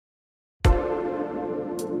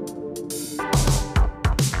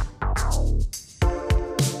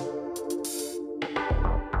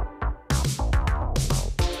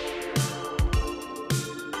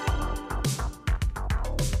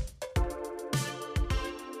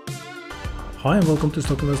Hi and welcome to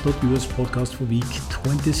StockInvest.US podcast for week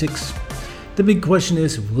 26. The big question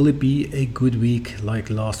is, will it be a good week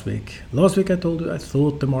like last week? Last week I told you I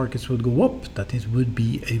thought the markets would go up, that it would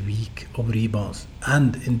be a week of rebounds.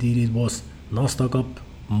 And indeed it was. Nasdaq up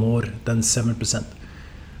more than 7%.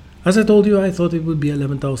 As I told you, I thought it would be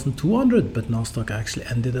 11,200, but Nasdaq actually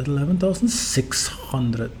ended at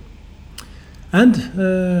 11,600.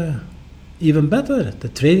 And even better, the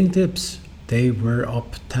trading tips, they were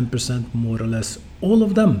up 10% more or less, all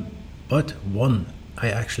of them, but one I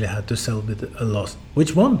actually had to sell with a loss.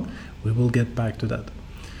 Which one? We will get back to that.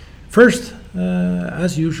 First,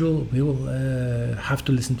 as usual, we will have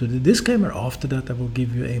to listen to the disclaimer. After that, I will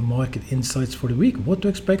give you a market insights for the week. What to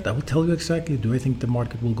expect? I will tell you exactly. Do I think the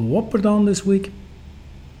market will go up or down this week?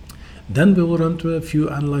 Then we will run through a few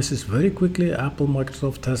analyses very quickly. Apple,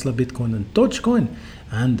 Microsoft, Tesla, Bitcoin and Dogecoin.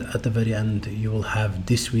 And at the very end, you will have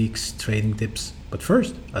this week's trading tips. But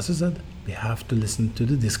first, as I said, we have to listen to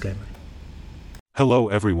the disclaimer. Hello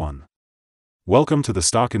everyone. Welcome to the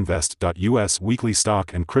StockInvest.US weekly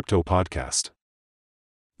stock and crypto podcast.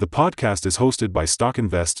 The podcast is hosted by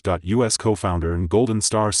StockInvest.US co-founder and Golden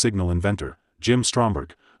Star Signal inventor, Jim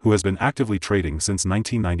Stromberg, who has been actively trading since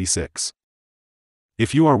 1996.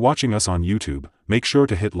 If you are watching us on YouTube, make sure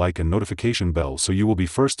to hit like and notification bell so you will be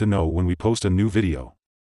first to know when we post a new video.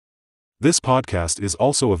 This podcast is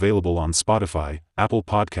also available on Spotify, Apple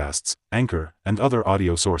Podcasts, Anchor, and other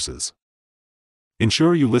audio sources.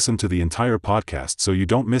 Ensure you listen to the entire podcast so you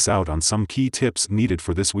don't miss out on some key tips needed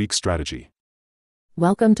for this week's strategy.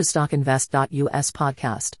 Welcome to StockInvest.US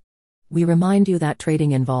podcast. We remind you that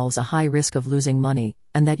trading involves a high risk of losing money,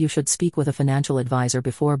 and that you should speak with a financial advisor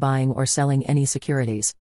before buying or selling any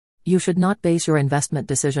securities. You should not base your investment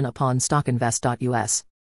decision upon StockInvest.US.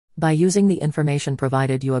 By using the information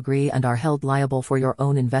provided, you agree and are held liable for your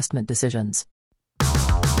own investment decisions.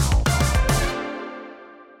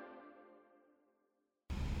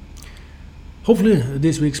 Hopefully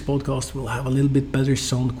this week's podcast will have a little bit better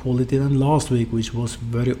sound quality than last week, which was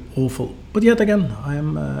very awful. But yet again, I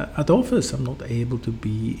am at the office. I'm not able to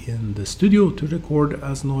be in the studio to record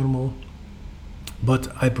as normal.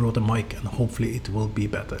 But I brought a mic and hopefully it will be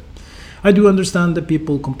better. I do understand the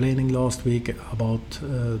people complaining last week about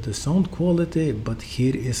the sound quality, but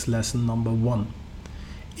here is lesson number 1.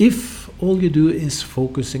 If all you do is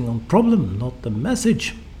focusing on problem, not the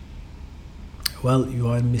message, well, you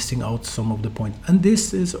are missing out some of the point. And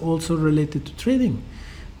this is also related to trading.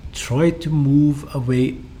 Try to move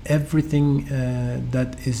away everything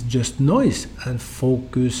that is just noise and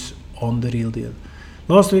focus on the real deal.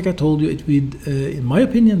 Last week I told you it would, in my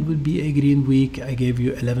opinion, would be a green week. I gave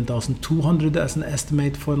you 11,200 as an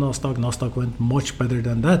estimate for Nasdaq. Nasdaq went much better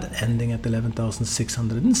than that, ending at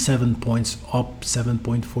 11,607 points, up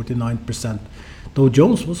 7.49%. Dow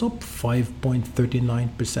Jones was up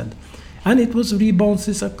 5.39%. And it was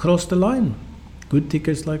rebounds across the line. Good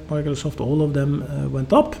tickers like Microsoft, all of them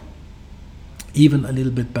went up. Even a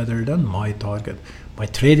little bit better than my target. My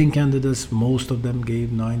trading candidates, most of them gave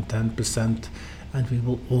 9-10%. And we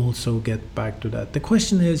will also get back to that. The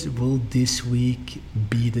question is, will this week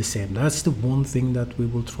be the same? That's the one thing that we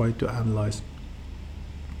will try to analyze.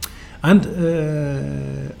 And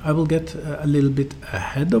I will get a little bit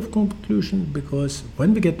ahead of conclusion, because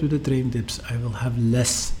when we get to the trading tips, I will have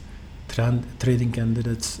less trading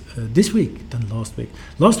candidates this week than last week.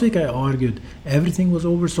 Last week I argued everything was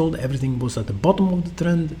oversold, everything was at the bottom of the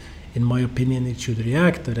trend. In my opinion, it should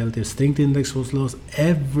react. The relative strength index was lost.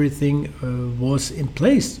 Everything was in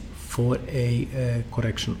place for a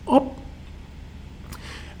correction up,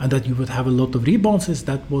 and that you would have a lot of rebounds.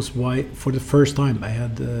 That was why for the first time I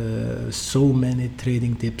had so many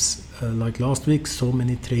trading tips like last week, so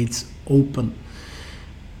many trades open.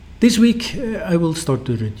 This week I will start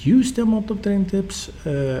to reduce the amount of trading tips.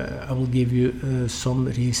 I will give you some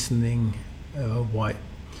reasoning why.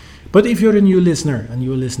 But if you're a new listener and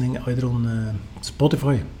you're listening either on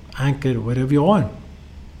Spotify, Anchor, wherever you are,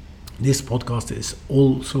 this podcast is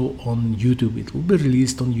also on YouTube. It will be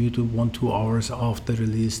released on YouTube 1-2 hours after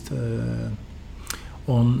released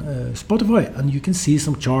on Spotify. And you can see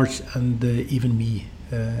some charts and even me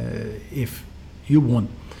if you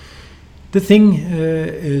want. The thing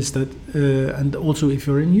is that, and also if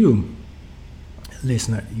you're a new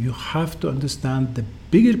listener, you have to understand the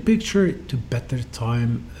bigger picture to better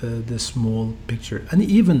time the small picture. And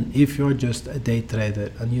even if you're just a day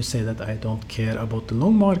trader and you say that I don't care about the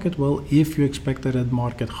long market, well, if you expect a red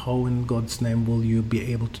market, how in God's name will you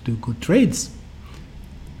be able to do good trades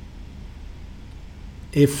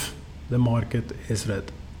if the market is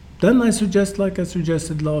red? Then I suggest, like I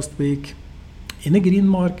suggested last week, In a green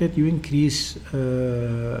market, you increase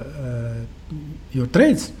your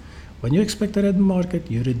trades. When you expect a red market,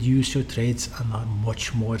 you reduce your trades and are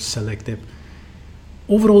much more selective.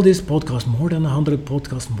 Overall, this podcast, more than 100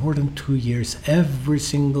 podcasts, more than 2 years, every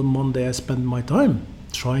single Monday I spend my time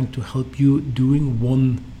trying to help you doing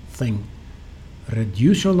one thing.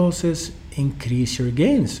 Reduce your losses, increase your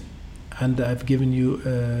gains. And I've given you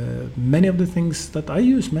many of the things that I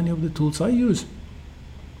use, many of the tools I use.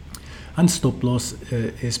 And stop loss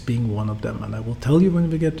is being one of them. And I will tell you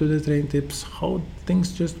when we get to the trading tips how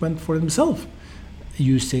things just went for themselves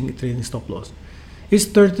using trading stop loss. It's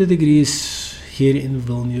 30 degrees here in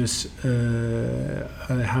Vilnius.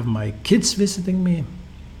 I have my kids visiting me.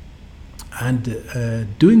 And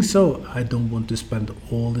doing so, I don't want to spend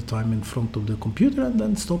all the time in front of the computer, and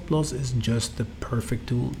then stop loss is just the perfect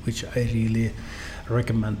tool, which I really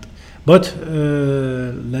recommend. But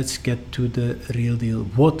let's get to the real deal.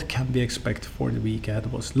 What can we expect for the week ahead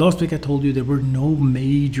of us? Last week I told you there were no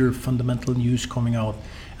major fundamental news coming out,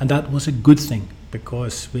 and that was a good thing,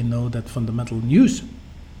 because we know that fundamental news,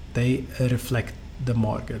 they reflect the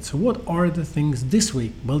market. So what are the things this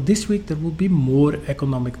week? Well, this week there will be more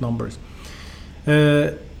economic numbers.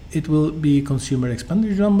 It will be consumer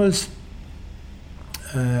expenditure numbers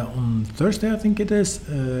on Thursday, I think it is,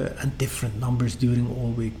 and different numbers during all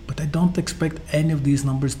week. But I don't expect any of these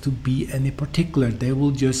numbers to be any particular. They will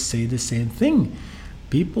just say the same thing.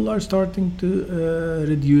 People are starting to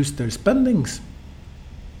reduce their spendings.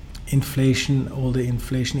 Inflation, all the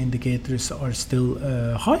inflation indicators are still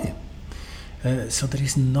high. So there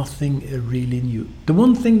is nothing really new. The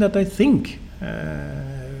one thing that I think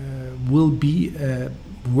will be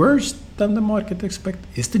worse than the market expect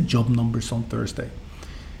is the job numbers on Thursday.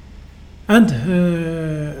 And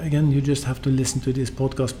again, you just have to listen to this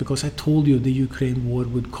podcast, because I told you the Ukraine war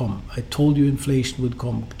would come. I told you inflation would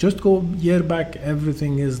come. Just go a year back,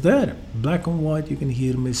 everything is there. Black and white, you can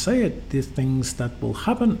hear me say it. These things that will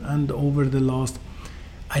happen. And over the last,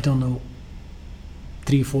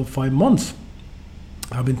 3, 4, 5 months,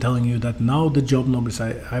 I've been telling you that now the job numbers,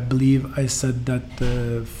 I believe I said that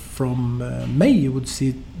from May you would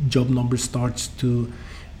see job numbers starts to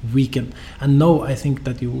weaken. And now I think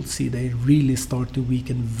that you will see they really start to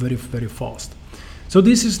weaken very, very fast. So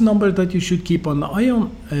this is a number that you should keep an eye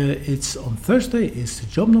on. It's on Thursday, it's the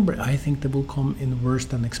job number. I think they will come in worse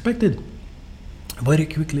than expected. Very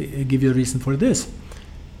quickly give you a reason for this.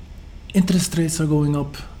 Interest rates are going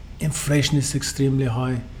up. Inflation is extremely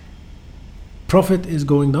high. Profit is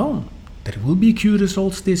going down. There will be Q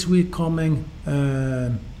results this week coming.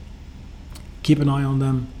 Keep an eye on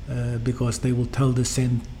them because they will tell the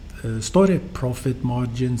same story. Profit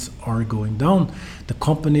margins are going down. The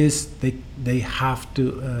companies, they have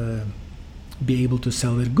to be able to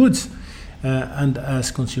sell their goods. And as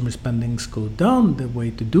consumer spendings go down, the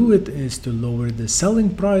way to do it is to lower the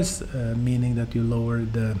selling price, meaning that you lower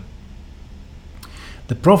the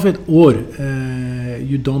profit, or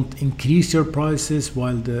you don't increase your prices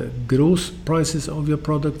while the gross prices of your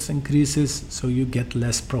products increases, so you get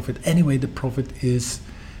less profit. Anyway, the profit is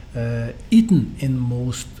eaten in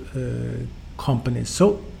most companies.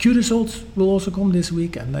 So Q results will also come this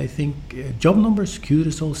week, and I think job numbers, Q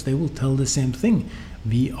results, they will tell the same thing.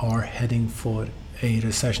 We are heading for a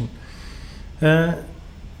recession.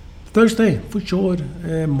 Thursday, for sure,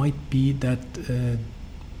 might be that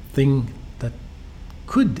thing that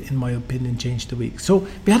could, in my opinion, change the week. So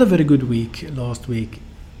we had a very good week last week.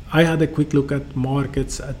 I had a quick look at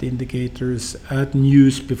markets, at indicators, at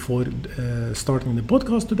news before starting the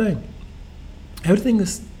podcast today. Everything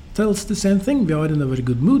tells the same thing. We are in a very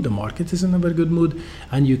good mood. The market is in a very good mood,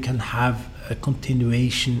 and you can have a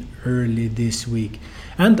continuation early this week.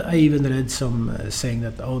 And I even read some saying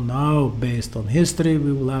that, now based on history,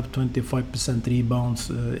 we will have 25% rebounds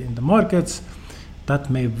in the markets. That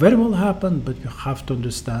may very well happen, but you have to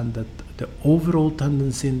understand that the overall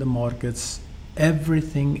tendency in the markets,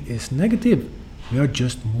 everything is negative. We are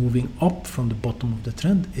just moving up from the bottom of the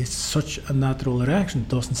trend. It's such a natural reaction. It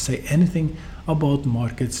doesn't say anything about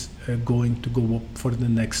markets going to go up for the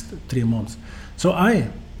next 3 months. So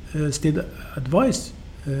I still advise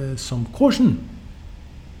some caution.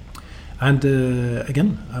 And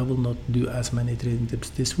again, I will not do as many trading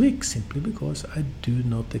tips this week, simply because I do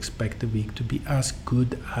not expect the week to be as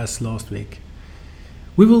good as last week.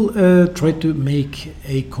 We will try to make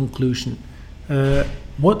a conclusion.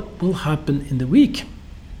 What will happen in the week?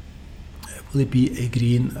 Will it be a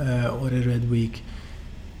green or a red week?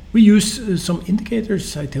 We use some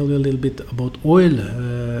indicators. I tell you a little bit about oil.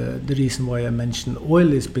 The reason why I mentioned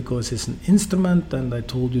oil is because it's an instrument, and I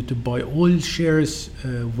told you to buy oil shares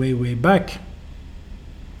way back.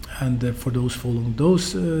 and for those following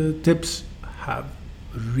those tips have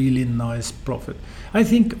really nice profit. I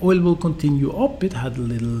think oil will continue up. It had a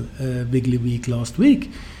little wiggly week last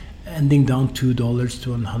week, ending down $2 to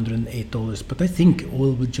 $108, but I think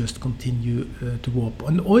oil will just continue to go up.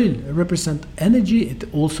 And oil represents energy. It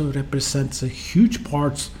also represents a huge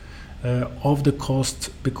part of the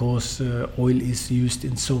cost, because oil is used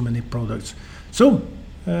in so many products. So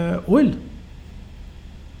oil,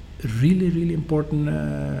 really important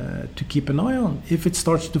to keep an eye on. If it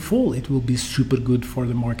starts to fall, it will be super good for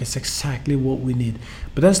the markets, exactly what we need.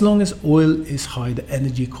 But as long as oil is high, the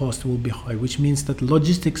energy cost will be high, which means that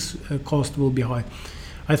logistics cost will be high.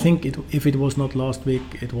 I think if it was not last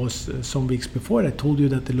week, it was some weeks before, I told you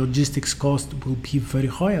that the logistics cost will be very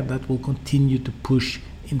high, and that will continue to push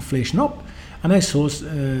inflation up. And I saw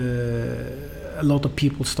a lot of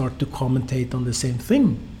people start to commentate on the same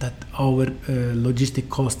thing, that our logistic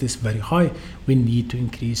cost is very high. We need to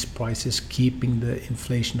increase prices, keeping the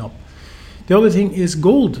inflation up. The other thing is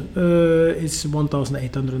gold. It's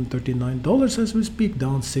 $1,839 as we speak,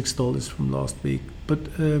 down $6 from last week. But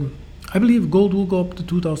I believe gold will go up to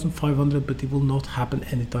 2,500, but it will not happen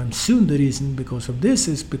anytime soon. The reason because of this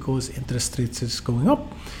is because interest rates is going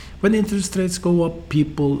up. When interest rates go up,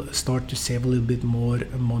 people start to save a little bit more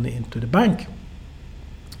money into the bank.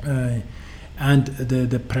 And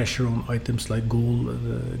the pressure on items like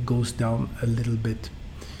gold goes down a little bit.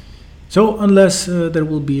 So unless there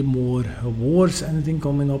will be more wars, anything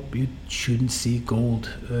coming up, you shouldn't see gold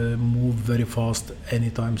move very fast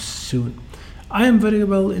anytime soon. I am very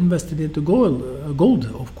well invested into gold.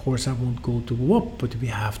 Of course, I want gold to go up, but we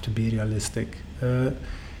have to be realistic.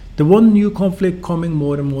 The one new conflict coming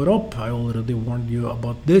more and more up, I already warned you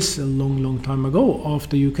about this a long time ago.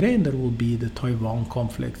 After Ukraine, there will be the Taiwan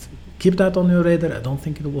conflict. Keep that on your radar. I don't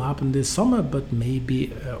think it will happen this summer, but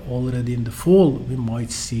maybe already in the fall we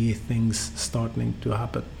might see things starting to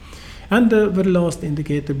happen. And the very last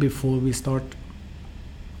indicator before we start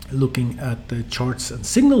looking at the charts and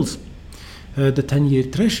signals, the 10-year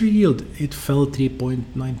Treasury yield, it fell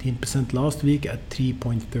 3.19% last week at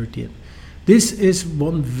 3.13. This is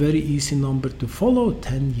one very easy number to follow,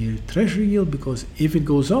 10-year Treasury yield, because if it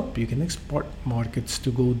goes up, you can expect markets to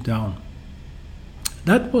go down.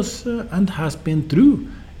 That was and has been true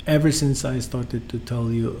ever since I started to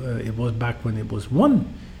tell you it was back when it was 1.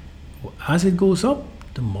 As it goes up,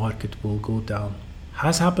 the market will go down.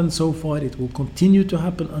 Has happened so far, it will continue to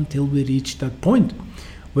happen until we reach that point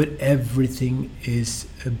where everything is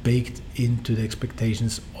baked into the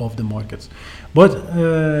expectations of the markets.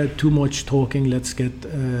 But too much talking, let's get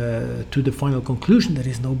to the final conclusion. There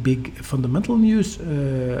is no big fundamental news.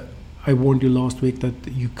 I warned you last week that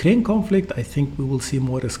the Ukraine conflict, I think we will see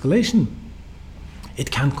more escalation. It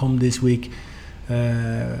can come this week.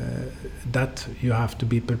 That you have to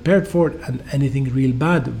be prepared for, and anything real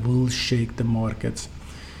bad will shake the markets.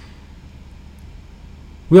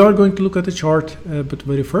 We are going to look at the chart, but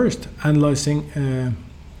very first, analyzing,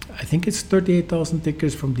 I think it's 38,000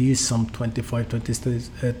 tickers. From these, some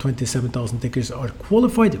 27,000 tickers are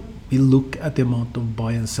qualified. We look at the amount of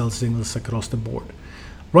buy and sell signals across the board.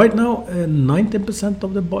 Right now, 19%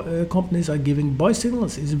 of the companies are giving buy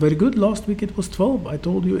signals. It's very good. Last week it was 12. I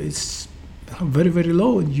told you it's very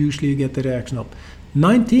low, and usually you get the reaction up.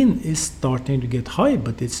 19 is starting to get high,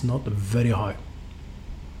 but it's not very high.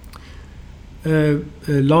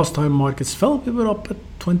 Last time markets fell, we were up at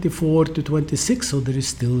 24 to 26, so there is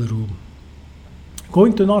still room.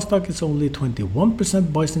 Going to Nasdaq, it's only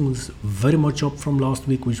 21% buy signals, very much up from last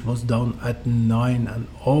week, which was down at 9, an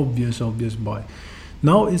obvious buy.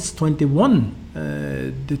 Now it's 21.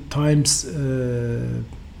 The times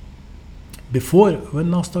before,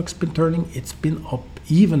 when Nasdaq's been turning, it's been up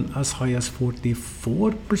even as high as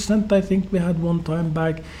 44%, I think we had one time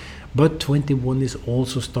back. But 21 is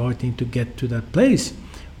also starting to get to that place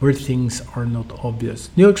where things are not obvious.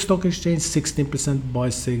 New York Stock Exchange, 16% buy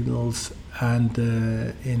signals, and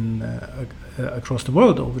across the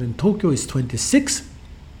world, over in Tokyo, is 26.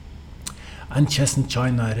 And Shenzhen,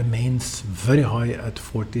 China remains very high at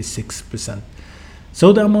 46%.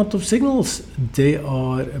 So the amount of signals,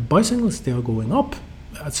 buy signals, they are going up.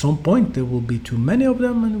 At some point there will be too many of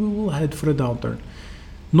them, and we will head for a downturn.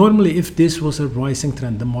 Normally, if this was a rising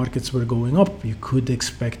trend, the markets were going up, you could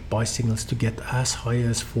expect buy signals to get as high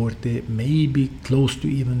as 40, maybe close to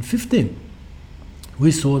even 50.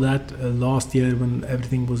 We saw that last year when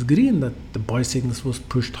everything was green, that the buy signals was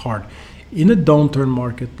pushed hard. In a downturn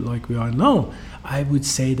market like we are now, I would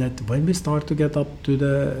say that when we start to get up to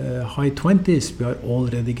the high 20s, we are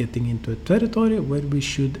already getting into a territory where we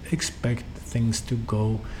should expect things to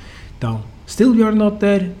go down. Still, we are not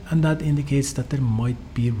there, and that indicates that there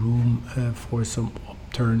might be room for some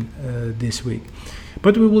upturn this week.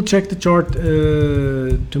 But we will check the chart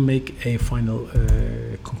to make a final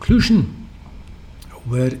conclusion.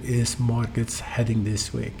 Where is markets heading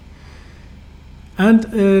this week? And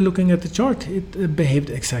looking at the chart, it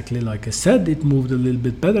behaved exactly like I said. It moved a little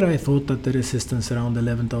bit better. I thought that the resistance around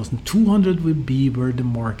 11,200 would be where the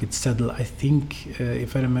market settled. I think,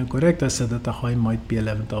 if I remember correct, I said that the high might be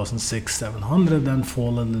 11,600-700 and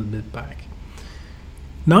fall a little bit back.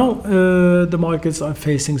 Now the markets are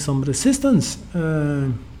facing some resistance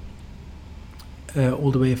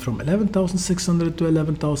all the way from 11,600 to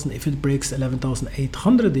 11,000. If it breaks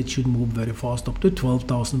 11,800, it should move very fast up to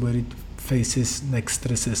 12,000, where it faces next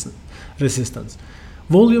resistance.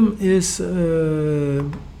 Volume is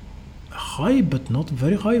high, but not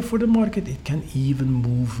very high for the market. It can even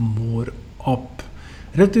move more up.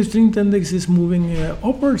 Relative strength index is moving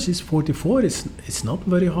upwards. It's 44. It's not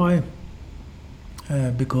very high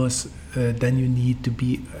because then you need to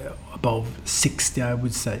be above 60, I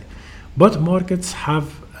would say. But markets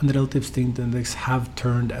have, and the relative strength index have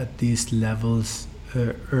turned at these levels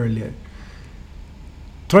earlier.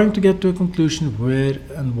 Trying to get to a conclusion where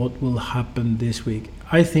and what will happen this week.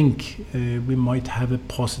 I think we might have a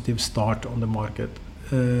positive start on the market.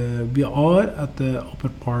 We are at the upper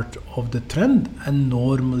part of the trend, and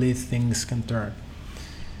normally things can turn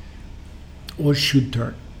or should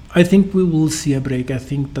turn. I think we will see a break. I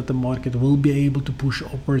think that the market will be able to push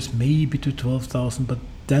upwards maybe to 12,000, but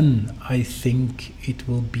then I think it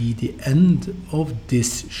will be the end of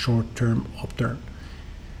this short-term upturn.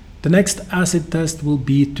 The next acid test will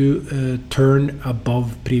be to turn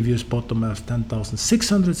above previous bottom of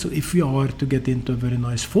 10,600. So if we are to get into a very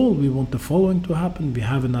nice fall, we want the following to happen. We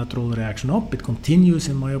have a natural reaction up. It continues,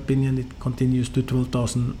 in my opinion, it continues to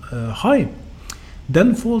 12,000 high.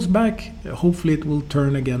 Then falls back. Hopefully it will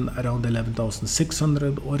turn again around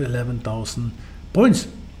 11,600 or 11,000 points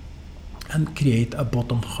and create a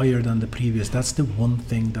bottom higher than the previous. That's the one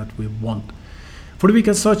thing that we want. For the week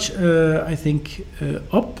as such, I think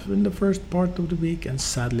up in the first part of the week, and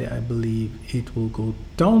sadly I believe it will go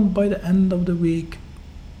down by the end of the week.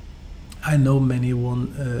 I know many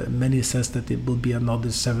says that it will be another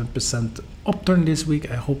 7% upturn this week.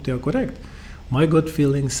 I hope they are correct. My gut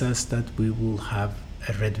feeling says that we will have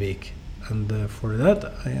a red week, and for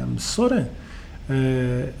that I am sorry.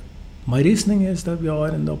 My reasoning is that we are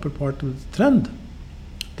in the upper part of the trend.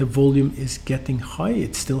 The volume is getting high.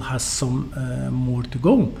 It still has some more to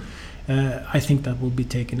go. I think that will be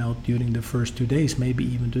taken out during the first 2 days, maybe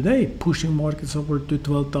even today, pushing markets upward to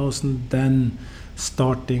 12,000, then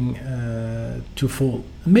starting to fall.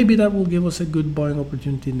 Maybe that will give us a good buying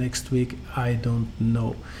opportunity next week. I don't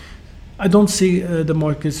know. I don't see the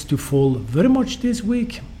markets to fall very much this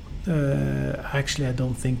week. Actually, I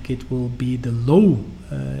don't think it will be the low.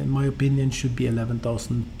 In my opinion, should be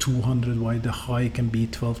 11,200, while the high can be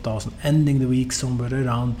 12,000, ending the week somewhere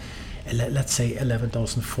around, let's say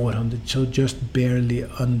 11,400. So just barely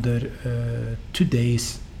under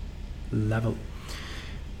today's level.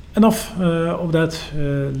 Enough of that.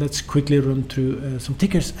 Let's quickly run through some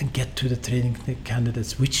tickers and get to the trading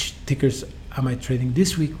candidates. Which tickers am I trading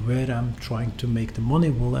this week? Where I'm trying to make the money?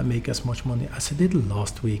 Will I make as much money as I did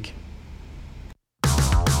last week?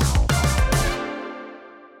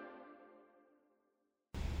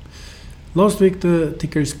 Last week the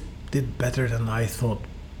tickers did better than I thought,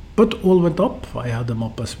 but all went up. I had them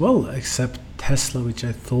up as well, except Tesla, which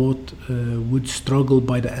I thought would struggle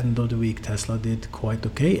by the end of the week. Tesla did quite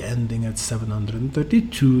okay, ending at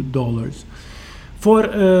 $732. For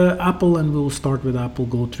Apple, and we'll start with Apple,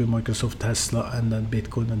 go through Microsoft, Tesla, and then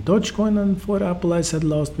Bitcoin and Dogecoin. And for Apple, I said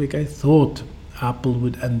last week I thought Apple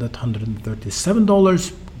would end at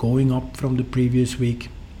 $137, going up from the previous week,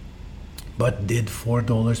 but did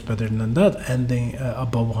 $4 better than that, ending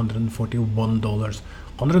above $141,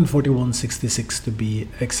 $141.66 to be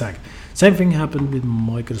exact. Same thing happened with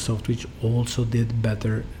Microsoft, which also did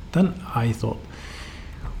better than I thought.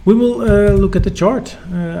 We will look at the chart,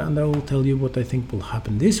 and I will tell you what I think will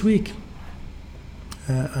happen this week.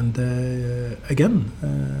 Again,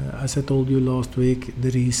 as I told you last week, the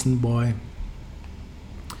reason why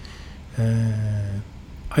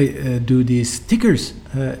I do these tickers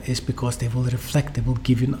is because they will reflect, they will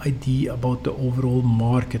give you an idea about the overall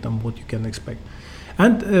market and what you can expect.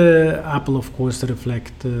 And Apple, of course,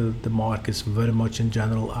 reflect the markets very much in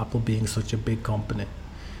general, Apple being such a big company.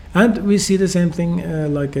 And we see the same thing,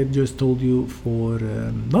 like I just told you, for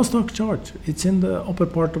Nasdaq chart. It's in the upper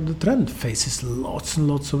part of the trend, faces lots and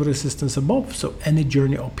lots of resistance above. So any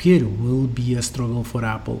journey up here will be a struggle for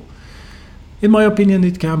Apple. In my opinion,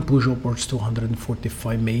 it can push upwards to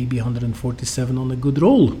 145, maybe 147 on a good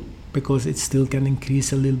roll, because it still can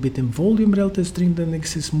increase a little bit in volume. Relative strength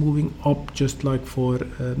index is moving up just like for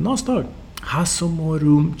Nasdaq. Has some more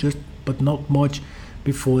room, but not much,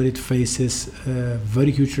 before it faces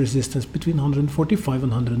very huge resistance between 145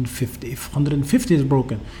 and 150. If 150 is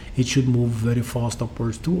broken, it should move very fast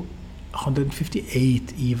upwards to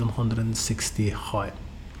 158, even 160 high.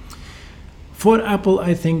 For Apple,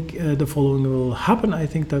 I think the following will happen. I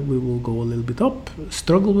think that we will go a little bit up,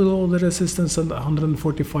 struggle with all the resistance, and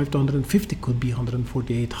 145 to 150 could be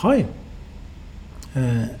 148 high,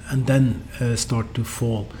 and then start to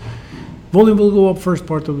fall. Volume will go up first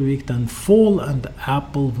part of the week, then fall, and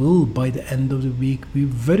Apple will, by the end of the week, be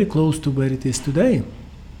very close to where it is today.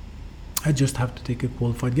 I just have to take a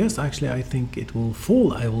qualified guess. Actually, I think it will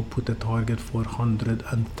fall. I will put a target for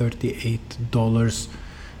 $138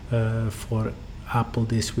 for Apple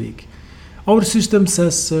this week. Our system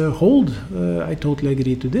says hold. I totally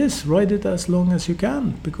agree to this. Ride it as long as you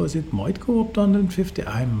can, because it might go up to 150.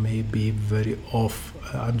 I may be very off.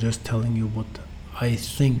 I'm just telling you what I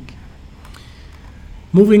think.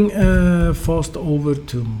 Moving fast over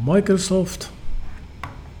to Microsoft.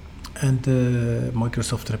 And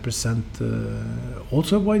Microsoft represent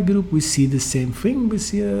also a wide group. We see the same thing. We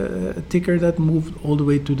see a ticker that moved all the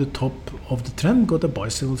way to the top of the trend, got a buy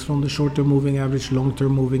signals from the short-term moving average,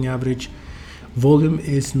 long-term moving average. Volume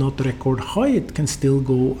is not record high. It can still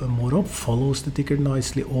go more up, follows the ticker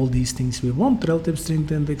nicely. All these things we want. Relative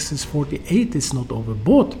strength index is 48. It's not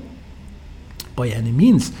overbought by any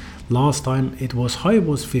means. Last time it was high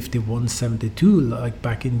was 51.72, like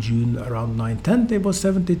back in June around 9:10 it was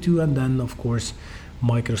 72, and then of course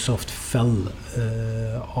Microsoft fell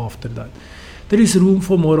after that. There is room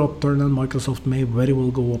for more upturn, and Microsoft may very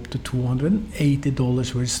well go up to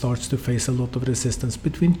 $280, where it starts to face a lot of resistance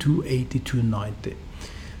between 280 to 290.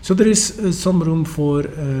 So there is some room for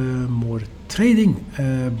more trading,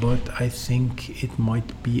 but I think it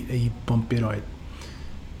might be a bumpy ride.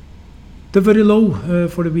 The very low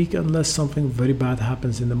for the week, unless something very bad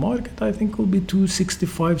happens in the market, I think will be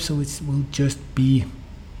 265, so it will just be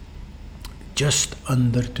just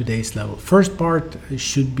under today's level. First part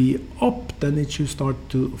should be up, then it should start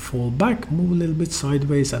to fall back, move a little bit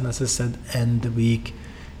sideways, and as I said, end the week,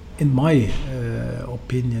 in my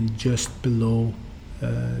opinion, just below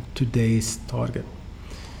today's target.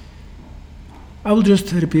 I will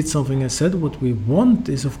just repeat something I said. What we want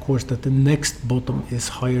is, of course, that the next bottom is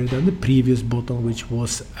higher than the previous bottom, which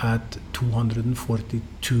was at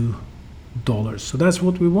 $242. So that's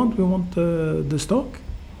what we want. We want the stock,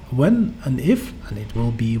 when and if, and it will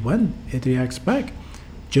be when it reacts back,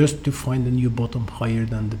 just to find a new bottom higher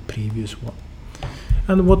than the previous one.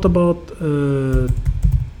 And what about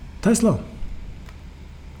Tesla?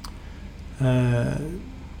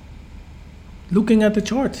 Looking at the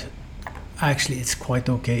chart, actually it's quite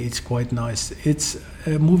okay, it's quite nice. It's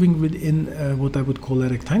moving within what I would call a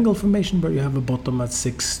rectangle formation, where you have a bottom at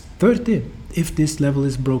 630. If this level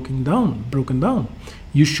is broken down,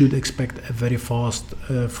 you should expect a very fast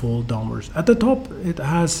fall downwards. At the top it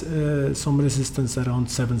has some resistance around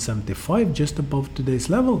 775, just above today's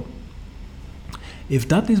level. If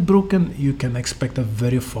that is broken, you can expect a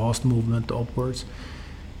very fast movement upwards.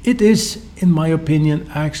 It is, in my opinion,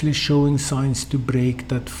 actually showing signs to break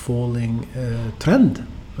that falling trend,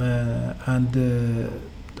 and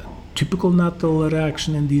typical natural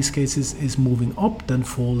reaction in these cases is moving up, then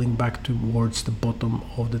falling back towards the bottom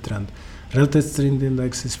of the trend. Relative strength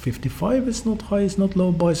index is 55. It's not high, it's not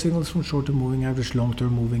low. Buy signals from short-term moving average,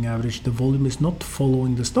 long-term moving average. The volume is not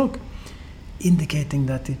following the stock, indicating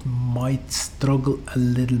that it might struggle a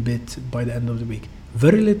little bit by the end of the week.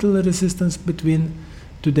 Very little resistance between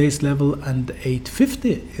today's level and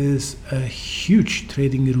 850 is a huge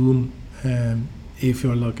trading room if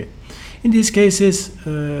you're lucky. In these cases,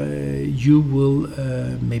 you will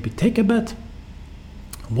maybe take a bet,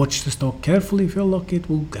 watch the stock carefully. If you're lucky, it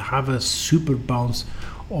will have a super bounce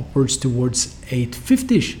upwards towards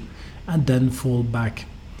 850ish and then fall back.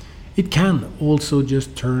 It can also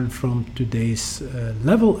just turn from today's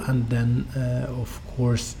level and then of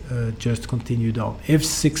course just continue down. If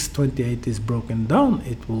 628 is broken down,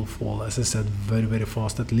 it will fall, as I said, very very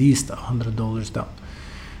fast, at least $100 down.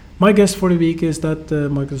 My guess for the week is that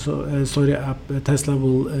Tesla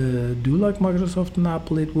will do like Microsoft and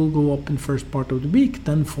Apple. It will go up in first part of the week,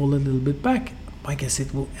 then fall a little bit back. My guess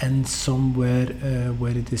it will end somewhere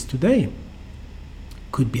where it is today.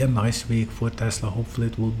 Could be a nice week for Tesla. Hopefully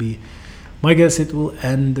it will be. My guess it will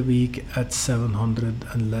end the week at 700,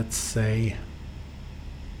 and let's say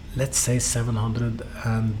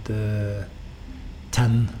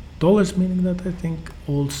 710 meaning that I think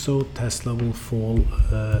also Tesla will fall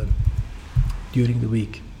during the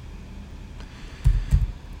week.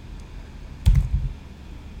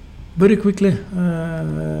 Very quickly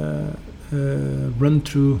run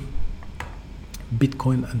through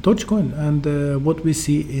Bitcoin and Dogecoin, and what we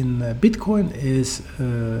see in Bitcoin is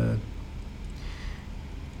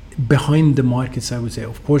behind the markets, I would say.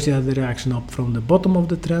 Of course, you had the reaction up from the bottom of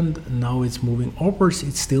the trend. Now it's moving upwards.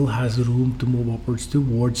 It still has room to move upwards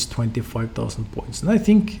towards 25,000 points, and I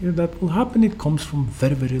think that will happen. It comes from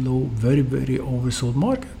very, very low, very, very oversold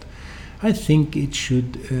market. I think it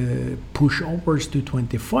should push upwards to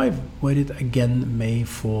 25, where it again may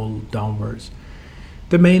fall downwards.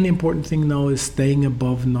 The main important thing now is staying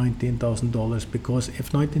above $19,000, because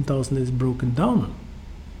if 19,000 is broken down,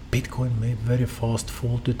 Bitcoin may very fast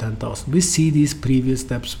fall to 10,000. We see these previous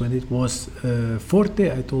steps when it was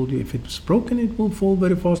 40. I told you if it was broken, it will fall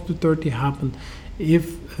very fast to 30. Happened.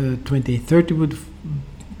 If 2030 would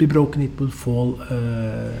be broken, it would fall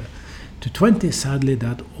to 20. Sadly,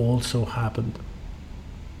 that also happened.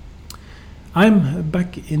 I'm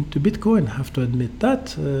back into Bitcoin, have to admit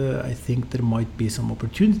that. I think there might be some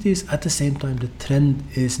opportunities. At the same time, the trend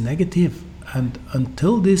is negative, and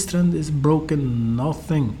until this trend is broken,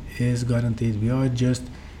 nothing is guaranteed. We are just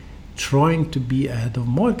trying to be ahead of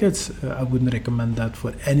markets. I wouldn't recommend that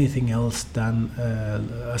for anything else than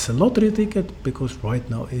as a lottery ticket, because right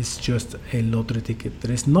now it's just a lottery ticket.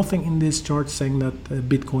 There is nothing in this chart saying that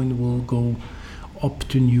Bitcoin will go up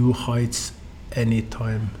to new heights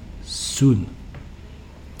anytime soon.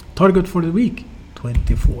 Target for the week,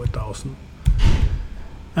 24,000.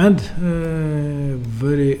 And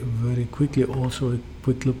very, very quickly also a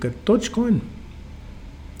quick look at Dogecoin.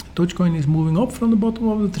 Dogecoin is moving up from the bottom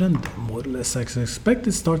of the trend, more or less as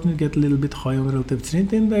expected, starting to get a little bit high on the relative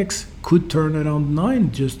strength index. Could turn around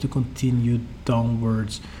 9 just to continue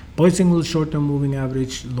downwards. Buy single short-term moving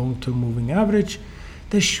average, long-term moving average.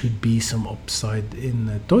 There should be some upside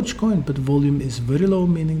in Dogecoin, but volume is very low,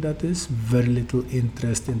 meaning that there is very little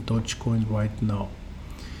interest in Dogecoin right now.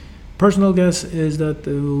 Personal guess is that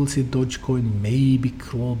we will see Dogecoin maybe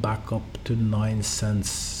crawl back up to 9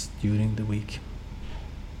 cents during the week.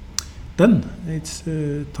 Then it's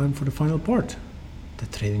time for the final part, the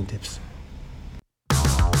trading tips.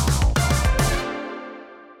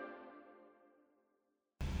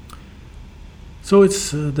 So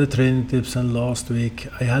it's the trading tips, and last week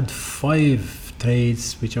I had 5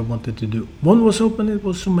 trades which I wanted to do. One was open, it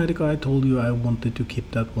was Stromberg. I told you I wanted to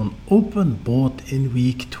keep that one open, bought in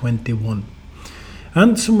week 21.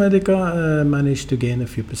 And Stromberg managed to gain a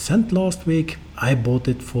few percent last week. I bought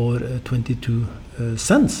it for 22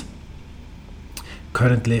 cents.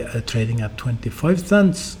 Currently trading at 25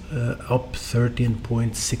 cents, up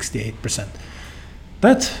 13.68%.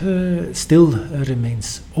 That still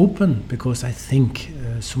remains open, because I think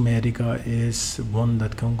Stromberg is one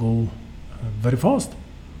that can go very fast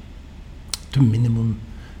to minimum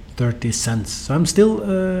 30 cents. So I'm still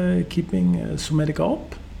keeping Stromberg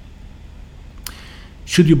up.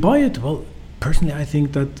 Should you buy it? Well, personally, I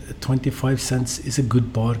think that 25 cents is a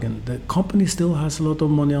good bargain. The company still has a lot of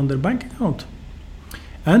money on their bank account.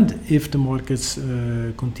 And if the markets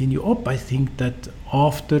continue up, I think that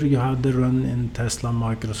after you have the run in Tesla,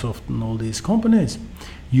 Microsoft and all these companies,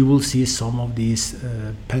 you will see some of these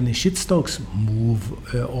penny shit stocks move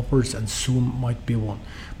upwards, and Zoom might be one.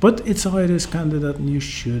 But it's a high risk candidate, and you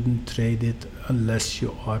shouldn't trade it unless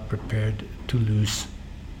you are prepared to lose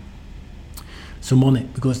some money,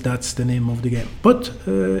 because that's the name of the game. But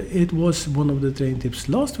it was one of the trading tips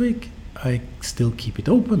last week. I still keep it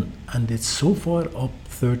open, and it's so far up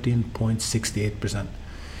 13.68%.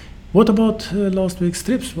 What about last week's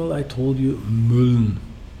tips? Well, I told you Mullen,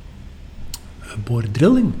 bore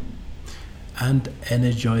drilling, and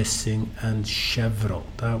energizing, and Chevron.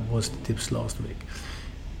 That was the tips last week.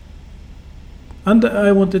 And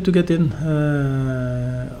I wanted to get in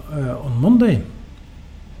on Monday,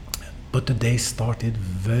 but the day started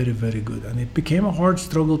very, very good, and it became a hard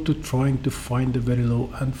struggle to trying to find the very low.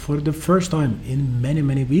 And for the first time in many,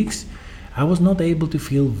 many weeks, I was not able to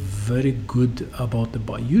feel very good about the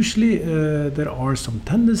buy. Usually there are some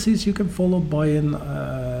tendencies you can follow buying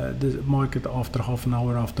the market after half an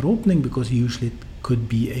hour after opening, because usually it could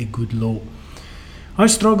be a good low. I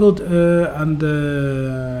struggled and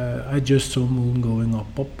I just saw Mullen going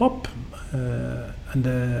up, and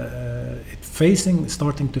it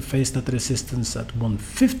starting to face that resistance at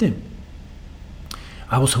 150.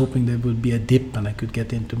 I was hoping there would be a dip and I could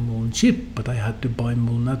get into Mullen cheap, but I had to buy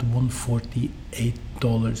Mullen at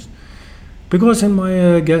 $148, because in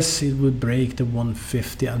my guess it would break the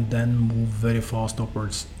 150 and then move very fast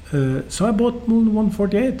upwards. So I bought Mullen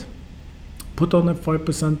 148, put on a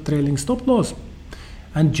 5% trailing stop loss,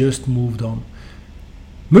 and just moved on.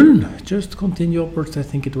 Mullen just continued upwards. I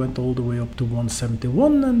think it went all the way up to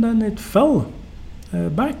 171, and then it fell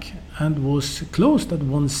back and was closed at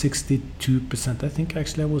 162%. I think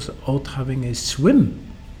actually I was out having a swim,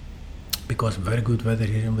 because very good weather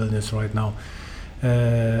here in Vilnius right now.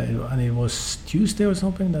 And it was Tuesday or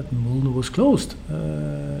something that Mullen was closed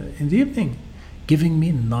in the evening, giving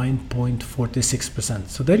me 9.46%.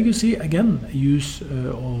 So there you see again use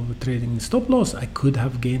of trading stop loss. I could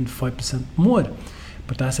have gained 5% more,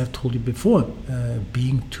 but as I've told you before,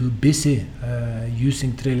 being too busy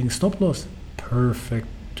using trailing stop loss, perfect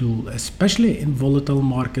tool, especially in volatile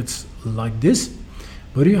markets like this,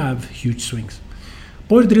 where you have huge swings.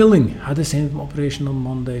 Boy drilling had the same operation on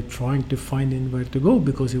Monday, trying to find in where to go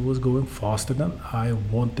because it was going faster than I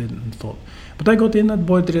wanted and thought. But I got in at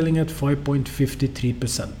boy drilling at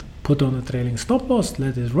 5.53%. Put on a trailing stop loss,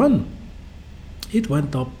 let it run. It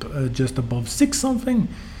went up just above 6 something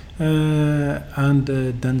and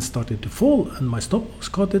then started to fall, and my stop loss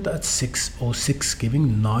got it at 606,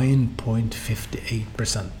 giving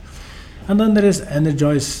 9.58%. And then there is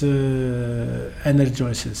Energizes.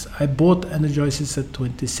 I bought Energizes at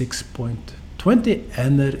 26.20.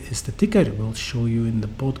 Ener is the ticker. We'll show you in the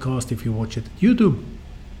podcast if you watch it at YouTube.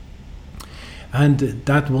 And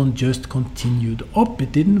that one just continued up.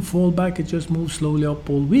 It didn't fall back. It just moved slowly up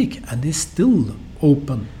all week and is still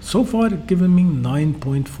open. So far, giving me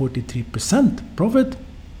 9.43% profit.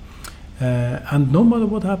 And no matter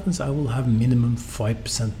what happens, I will have minimum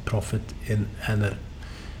 5% profit in Ener.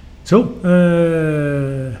 So,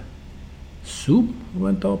 Zoom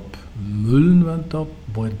went up, Mullen went up,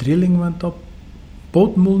 boy drilling went up.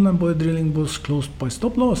 Both Mullen and boy drilling was closed by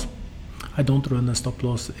stop loss. I don't run a stop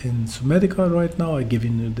loss in Medica right now. I give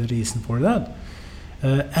you the reason for that.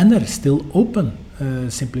 Ener still open,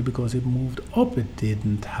 simply because it moved up. It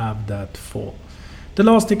didn't have that fall. The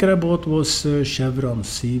last ticker I bought was Chevron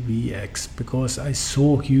CVX, because I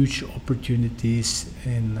saw huge opportunities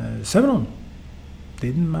in Chevron.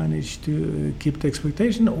 Didn't manage to keep the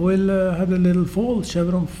expectation. Oil had a little fall.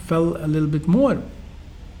 Chevron fell a little bit more.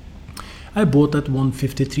 I bought at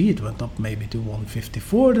 153. It went up maybe to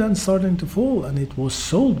 154, then starting to fall, and it was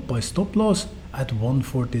sold by stop loss at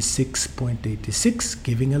 146.86,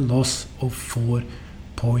 giving a loss of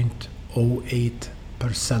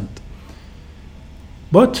 4.08%.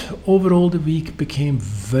 But overall the week became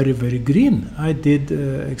very, very green. I did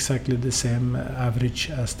exactly the same average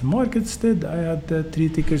as the markets did. I had 3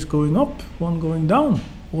 tickers going up, 1 going down.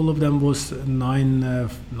 All of them was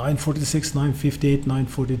 946, 958,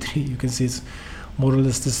 943. You can see it's more or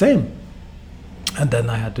less the same. And then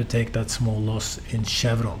I had to take that small loss in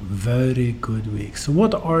Chevron. Very good week. So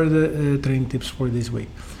what are the trading tips for this week?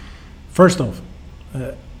 First off,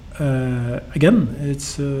 again,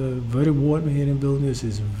 it's very warm here in Vilnius.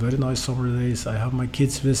 It's very nice summer days. I have my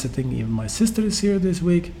kids visiting. Even my sister is here this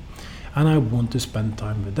week, and I want to spend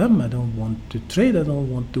time with them. I don't want to trade. I don't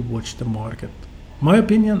want to watch the market. My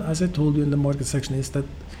opinion, as I told you in the market section, is that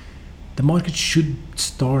the market should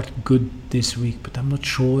start good this week, but I'm not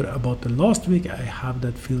sure about the last week. I have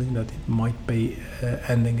that feeling that it might be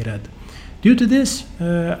ending red. Due to this,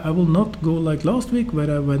 I will not go like last week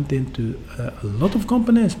where I went into a lot of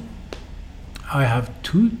companies. I have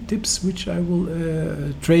 2 tips which I will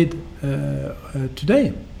trade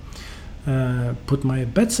today. Put my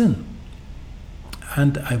bets in.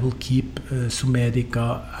 And I will keep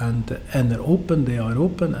Medica and Ener open. They are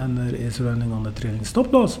open. Ener is running on a trailing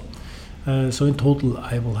stop loss. So in total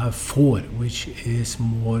I will have 4, which is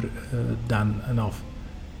more than enough.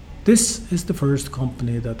 This is the first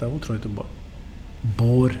company that I will try to buy.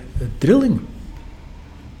 Bore drilling.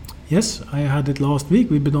 Yes, I had it last week.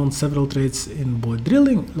 We've been on several trades in bore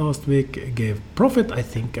drilling. Last week gave profit. I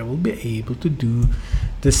think I will be able to do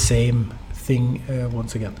the same thing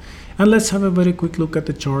once again. And let's have a very quick look at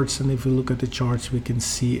the charts. And if we look at the charts, we can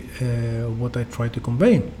see what I try to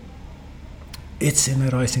convey. It's in a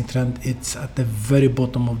rising trend. It's at the very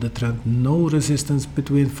bottom of the trend. No resistance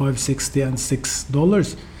between $5.60 and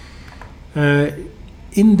 $6.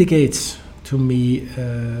 Indicates to me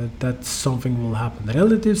that something will happen. The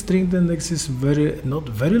relative strength index is not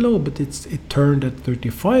very low, but it turned at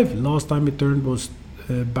 35. Last time it turned was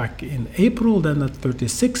back in April, then at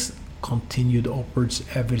 36, continued upwards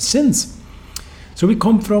ever since. So we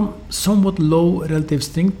come from somewhat low relative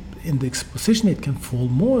strength index position. It can fall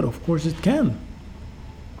more, of course it can.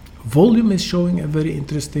 Volume is showing a very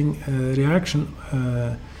interesting reaction.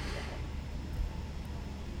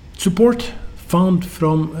 Support found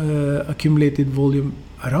from accumulated volume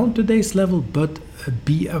around today's level, but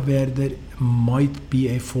be aware there might be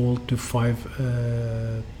a fall to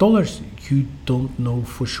 $5. You don't know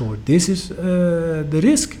for sure. This is the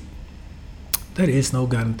risk. There is no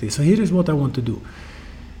guarantee. So here is what I want to do.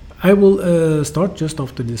 I will start just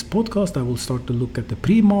after this podcast. I will start to look at the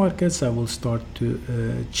pre-markets. I will start to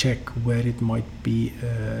check where it might be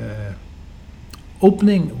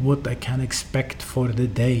opening, what I can expect for the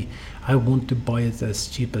day. I want to buy it as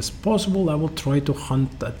cheap as possible. I will try to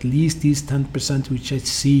hunt at least these 10% which I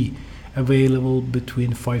see available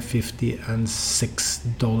between $5.50 and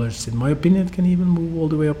 $6. In my opinion, it can even move all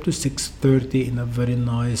the way up to $6.30 in a very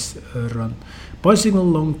nice run. Buy signal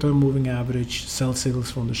long-term moving average, sell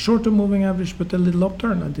signals from the short-term moving average, but a little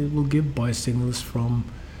upturn, and it will give buy signals from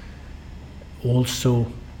also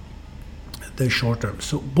the short term.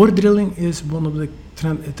 So board drilling is one of the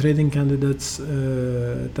trading candidates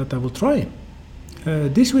that I will try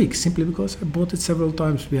this week, simply because I bought it several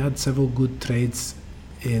times. We had several good trades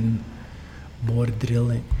in board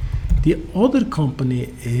drilling. The other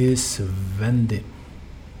company is Vendy.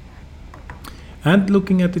 And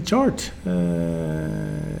looking at the chart,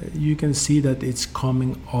 you can see that it's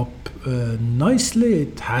coming up nicely.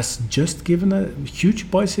 It has just given a huge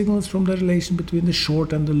buy signals from the relation between the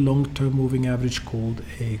short and the long-term moving average, called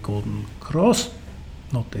a golden cross.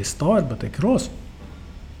 Not a star, but a cross.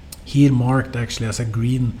 Here marked actually as a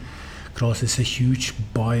green cross is a huge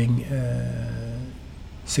buying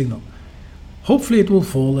signal. Hopefully it will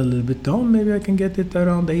fall a little bit down. Maybe I can get it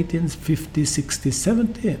around 1850, 60,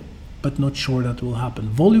 70. But not sure that will happen.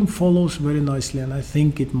 Volume follows very nicely, and I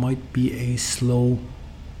think it might be a slow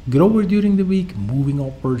grower during the week, moving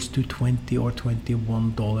upwards to $20 or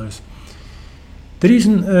 $21. The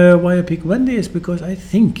reason why I pick Vendy is because I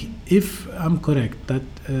think, if I'm correct, that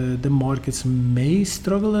the markets may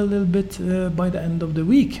struggle a little bit by the end of the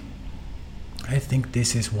week. I think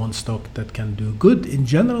this is one stock that can do good. In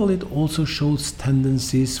general, it also shows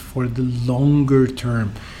tendencies for the longer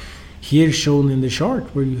term. Here shown in the chart,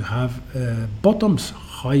 where you have bottoms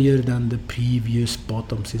higher than the previous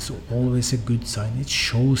bottoms, is always a good sign. It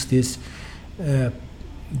shows this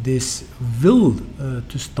will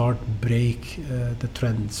to start break the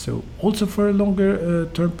trend. So also for a longer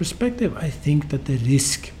term perspective, I think that the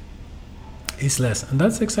risk is less, and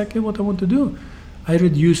that's exactly what I want to do. I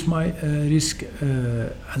reduce my risk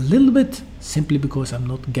a little bit, simply because I'm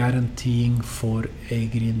not guaranteeing for a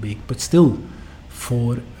green week, but still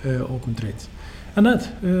for open trades. And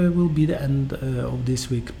that will be the end of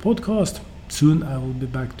this week's podcast. Soon I will be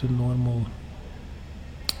back to normal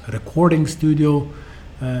recording studio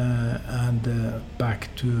and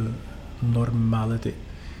back to normality.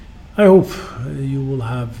 I hope you will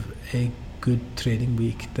have a good trading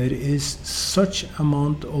week. There is such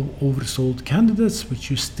amount of oversold candidates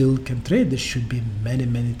which you still can trade. There should be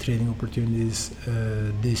many trading opportunities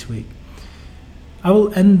this week. I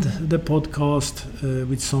will end the podcast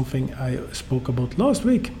with something I spoke about last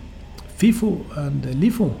week. FIFO and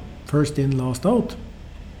LIFO, first in, last out,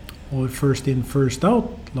 or first in, first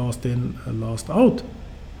out, last in, last out.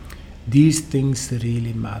 These things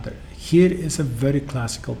really matter. Here is a very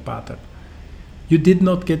classical pattern. You did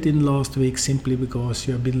not get in last week simply because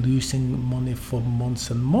you have been losing money for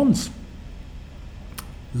months and months.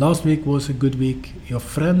 Last week was a good week. Your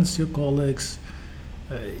friends, your colleagues,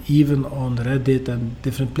 even on Reddit and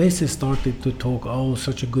different places started to talk, oh,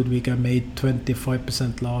 such a good week, I made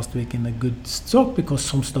 25% last week in a good stock, because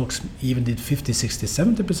some stocks even did 50, 60,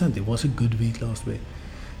 70%. It was a good week last week.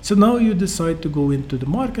 So now you decide to go into the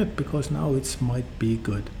market because now it might be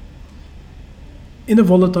good. In a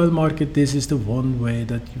volatile market, this is the one way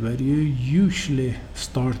where you usually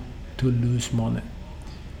start to lose money.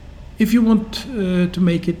 If you want to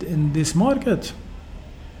make it in this market,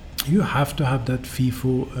 you have to have that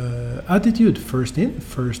FIFO attitude, first in,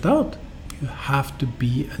 first out. You have to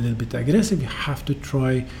be a little bit aggressive. You have to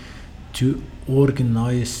try to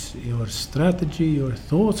organize your strategy, your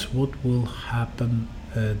thoughts. What will happen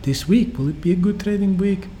this week? Will it be a good trading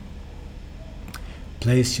week?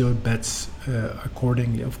 Place your bets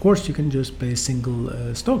accordingly. Of course, you can just play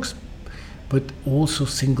single stocks, but also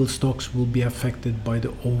single stocks will be affected by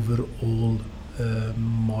the overall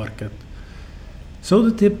market. So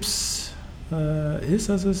the tips is,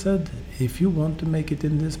 as I said, if you want to make it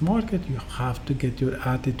in this market, you have to get your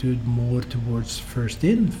attitude more towards first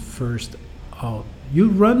in, first out. You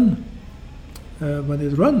run when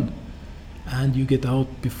it runs, and you get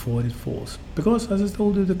out before it falls. Because, as I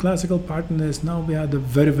told you, the classical pattern is, now we had a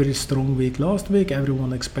very strong week last week.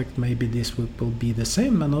 Everyone expects maybe this week will be the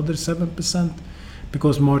same, another 7%.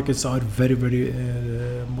 because markets are very, very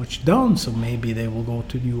much down, so maybe they will go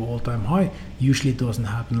to new all-time high. Usually it doesn't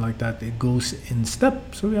happen like that, it goes in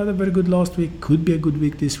step. So we had a very good last week, could be a good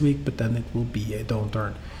week this week, but then it will be a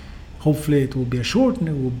downturn. Hopefully it will be a short and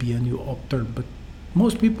it will be a new upturn, but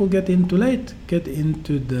most people get in too late, get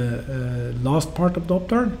into the last part of the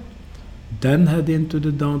upturn, then head into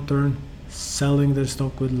the downturn, selling their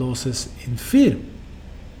stock with losses in fear,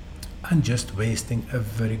 and just wasting a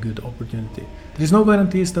very good opportunity. There is no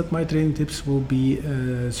guarantees that my trading tips will be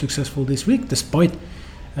successful this week, despite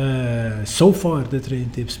so far the trading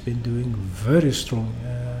tips been doing very strong.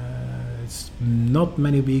 It's not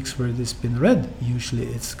many weeks where it's been red, usually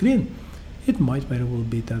it's green. It might very well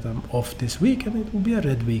be that I'm off this week and it will be a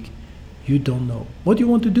red week. You don't know. What you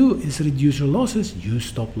want to do is reduce your losses, use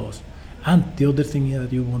stop loss. And the other thing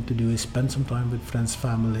that you want to do is spend some time with friends,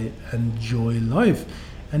 family, enjoy life.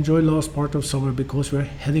 Enjoy last part of summer, because we're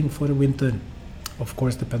heading for a winter. Of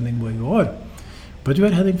course, depending where you are. But we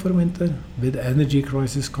are heading for winter. With energy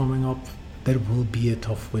crisis coming up, there will be a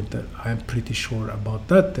tough winter. I'm pretty sure about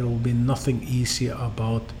that. There will be nothing easy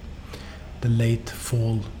about the late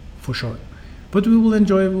fall, for sure. But we will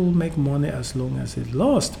enjoy, we will make money as long as it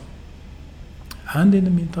lasts. And in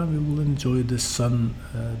the meantime, we will enjoy the sun,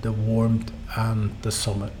 the warmth, and the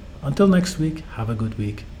summer. Until next week, have a good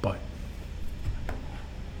week. Bye.